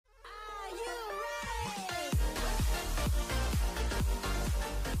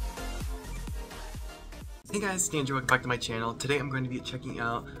Hey guys, it's Andrew, welcome back to my channel. Today I'm going to be checking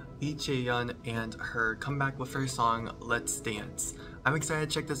out CHAEYEON and her comeback with her song, Let's Dance. I'm excited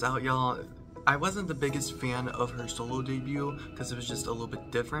to check this out, y'all. I wasn't the biggest fan of her solo debut because it was just a little bit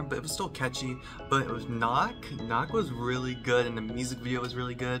different, but it was still catchy. But it was Knock. Knock was really good and the music video was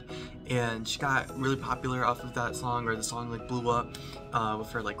really good. And she got really popular off of that song, or the song like blew up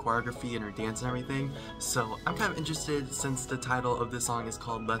with her like choreography and her dance and everything. So I'm kind of interested since the title of this song is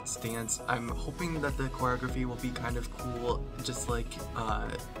called Let's Dance. I'm hoping that the choreography will be kind of cool, just like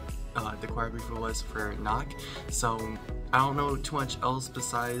the choreography was for Knock. So I don't know too much else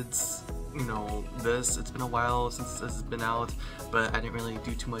besides, you know, this. It's been a while since this has been out, but I didn't really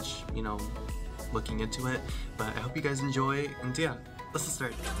do too much, you know, looking into it. But I hope you guys enjoy, and yeah, let's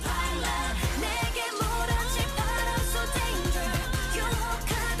start.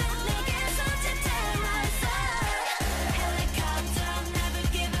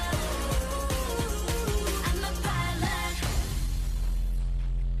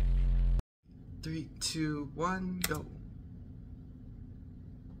 Three, two, one, go.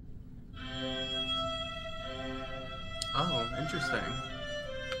 Oh, interesting.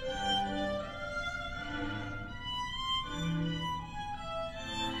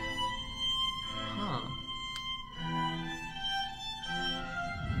 Huh.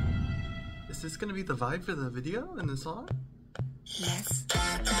 Is this gonna be the vibe for the video and the song? Yes.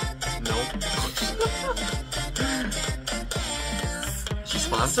 Nope. Is she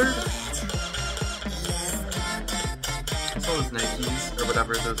sponsored? I saw those Nikes or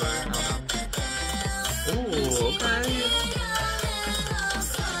whatever those are. I don't know. Ooh, okay.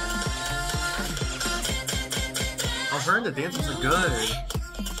 Oh, her and the dancers are good.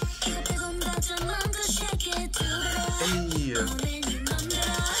 Hey.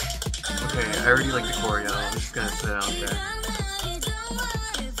 Okay, I already like the choreo. I'm just gonna put it out there.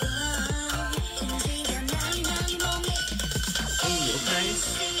 Hey, okay.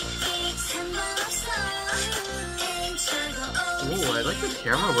 Ooh, I like the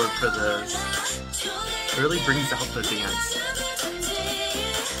camera work for this. It really brings out the dance.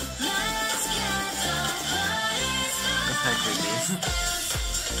 That's kind of creepy.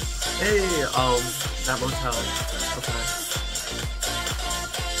 Hey, that motel. Okay.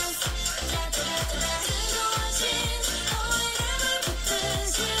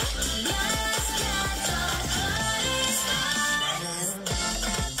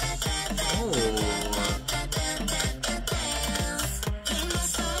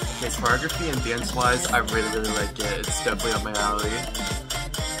 Choreography and dance-wise, I really like it. It's definitely up my alley.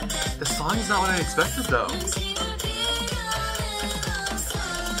 The song is not what I expected though.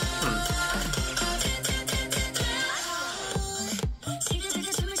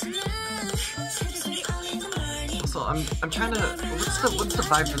 Also, I'm trying to. What's the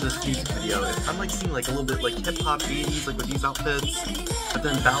vibe for this music video? I'm like seeing like a little bit like hip hop 80s, like with these outfits, but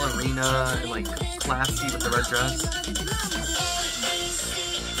then ballerina and like classy with the red dress.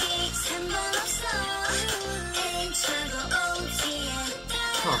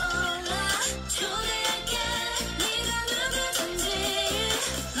 Huh.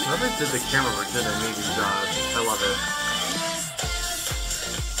 Whoever did the camera work did an amazing job. I love it.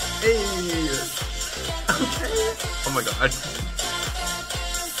 Hey! Okay! Oh my god.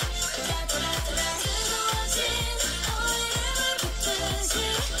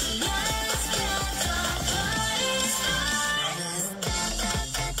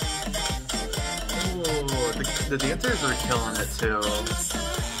 The dancers are killing it too.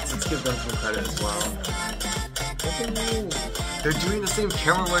 Let's give them some credit as well. Oh, they're doing the same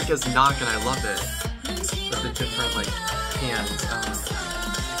camera work as Knock, and I love it. With the different like hands.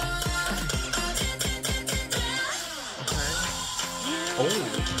 Okay. Oh.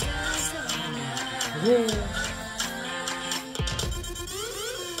 Whoa.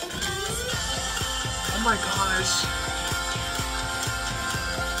 Oh my gosh.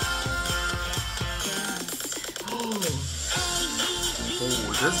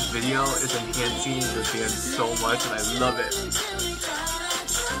 Oh, this video is enhancing the dance so much and I love it.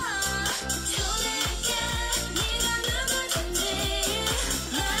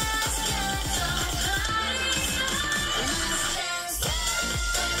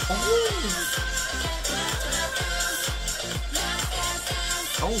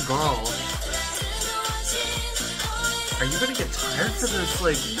 Oh girl. Are you gonna get tired for this,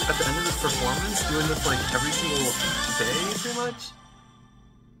 like, at the end of this performance? Doing this, like, every single day, pretty much?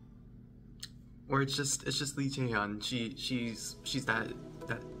 Or it's just Lee Chaeyeon. She's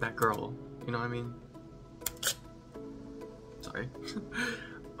that girl. You know what I mean? Sorry.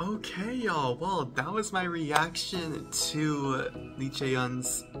 Okay. Okay, y'all, well, that was my reaction to Lee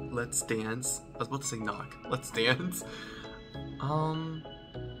Chaeyeon's Let's Dance. I was about to say Knock. Let's Dance.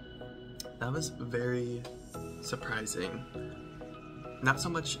 That was very surprising. Not so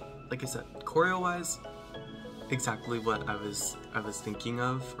much, like I said, choreo-wise, exactly what I was thinking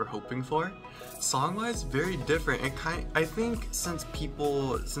of or hoping for. Song-wise, very different. I think since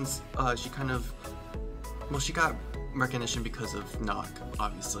she kind of, well, she got recognition because of Knock,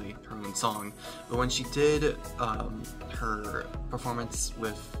 obviously, her own song. But when she did her performance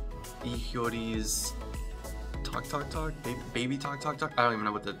with Lee Hyori's Baby Talk, I don't even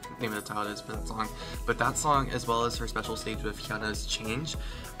know what the name of the title is for that song, but that song, as well as her special stage with Hyunna's Change,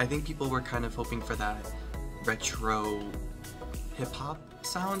 I think people were kind of hoping for that retro hip-hop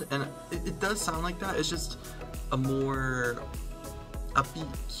sound, and it does sound like that. It's just a more upbeat,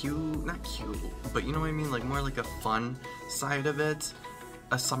 not cute, but you know what I mean, like more like a fun side of it,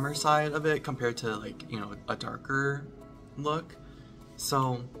 a summer side of it, compared to, like, you know, a darker look.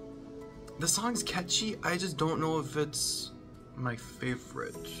 So the song's catchy, I just don't know if it's my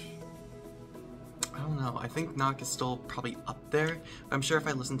favorite. I don't know, I think Knock is still probably up there, but I'm sure if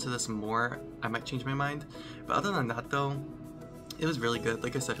I listen to this more, I might change my mind. But other than that though, it was really good.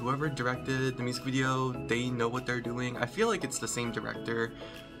 Like I said, whoever directed the music video, they know what they're doing. I feel like it's the same director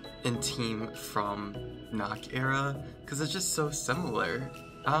and team from Knock era, because it's just so similar.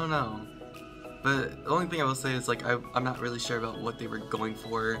 I don't know. But the only thing I will say is, like, I'm not really sure about what they were going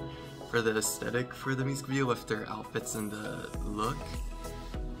for the aesthetic for the music video with their outfits and the look.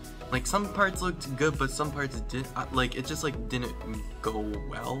 Like, some parts looked good, but some parts didn't. Like, it just, like, didn't go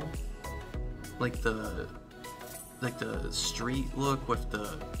well. Like the street look with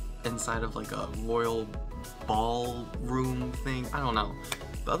the inside of, like, a royal ballroom thing. I don't know.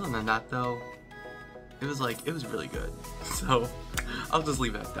 But other than that, though, it was really good. So I'll just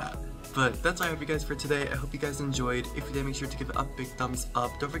leave it at that. But that's all I have for you guys for today. I hope you guys enjoyed. If you did, make sure to give it a big thumbs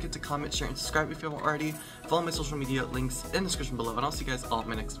up. Don't forget to comment, share, and subscribe if you haven't already. Follow my social media links in the description below, and I'll see you guys all in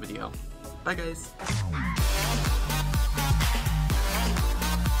my next video. Bye, guys.